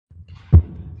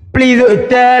Please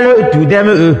tell to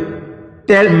them,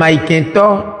 tell my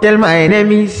cantor, tell my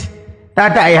enemies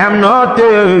that I am not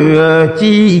a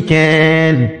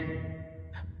chicken.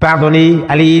 Pardonnez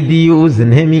à les dire aux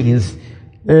ennemis,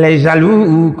 les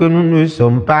jaloux, que nous ne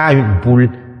sommes pas une poule,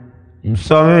 nous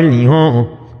sommes un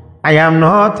lion. I am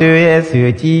not a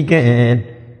chicken.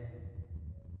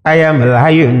 I am a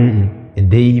lion, and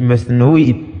they must know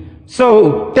it.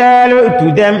 So tell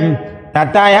to them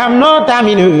that I am not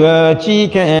a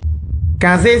chicken.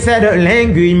 Kanzé said the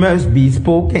language must be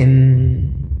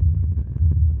spoken.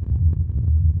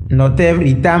 Not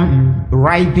every time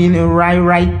writing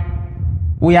right.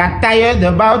 We are tired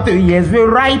about yes,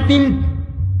 we're writing.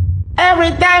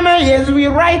 Every time yes, we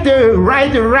write,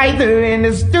 and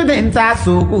the students are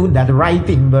so good at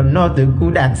writing, but not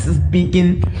good at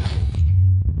speaking.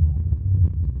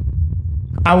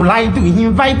 I would like to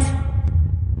invite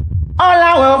all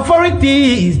our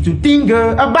authorities to think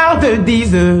about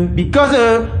this, because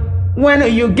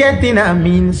when you get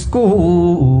in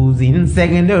schools, in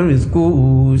secondary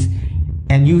schools,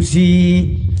 and you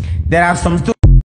see there are some students